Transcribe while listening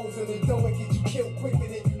And they do it, get you killed quicker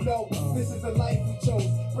than you know. This is the life we chose.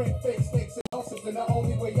 Bring fake snakes and hustles, and the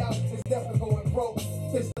only way out is definitely going broke.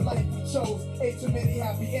 This is the life we chose. Ain't too many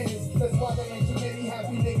happy endings. That's why there ain't too many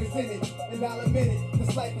happy niggas in it. And I'll admit it,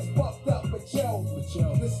 this life is fucked up, but yo,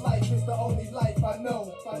 this life is the only life I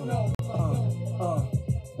know.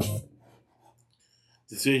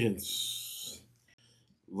 Decisions.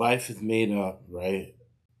 Life is made up, right?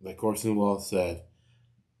 Like Orson Welles said,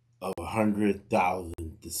 of 100,000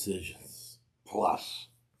 decisions plus.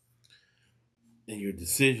 And your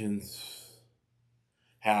decisions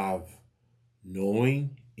have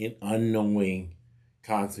knowing and unknowing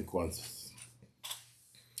consequences.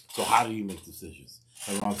 So how do you make decisions?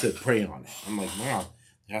 And Ron said, pray on it. I'm like, man,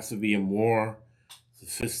 there has to be a more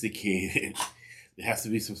sophisticated, there has to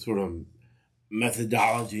be some sort of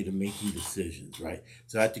methodology to making decisions, right?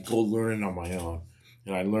 So I had to go learn it on my own.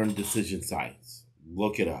 And I learned decision science.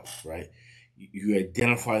 Look it up, right? You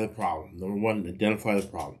identify the problem. Number one, identify the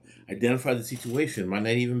problem. Identify the situation. It might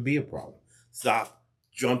not even be a problem. Stop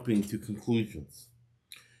jumping to conclusions.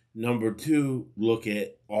 Number two, look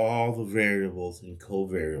at all the variables and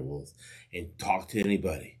covariables and talk to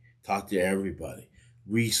anybody. Talk to everybody.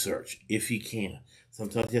 Research if you can.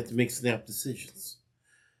 Sometimes you have to make snap decisions.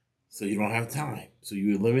 So you don't have time. So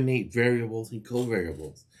you eliminate variables and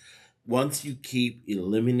covariables. Once you keep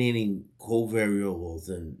eliminating covariables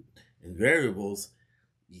and variables,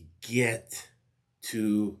 you get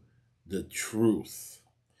to the truth.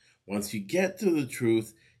 Once you get to the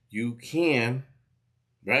truth, you can,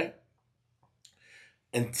 right,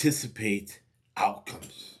 anticipate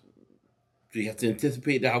outcomes. So you have to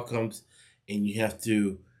anticipate the outcomes and you have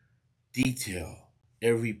to detail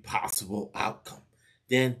every possible outcome.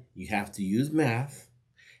 Then you have to use math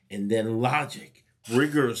and then logic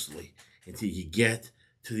rigorously until you get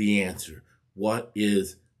to the answer. What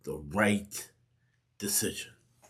is the right decision?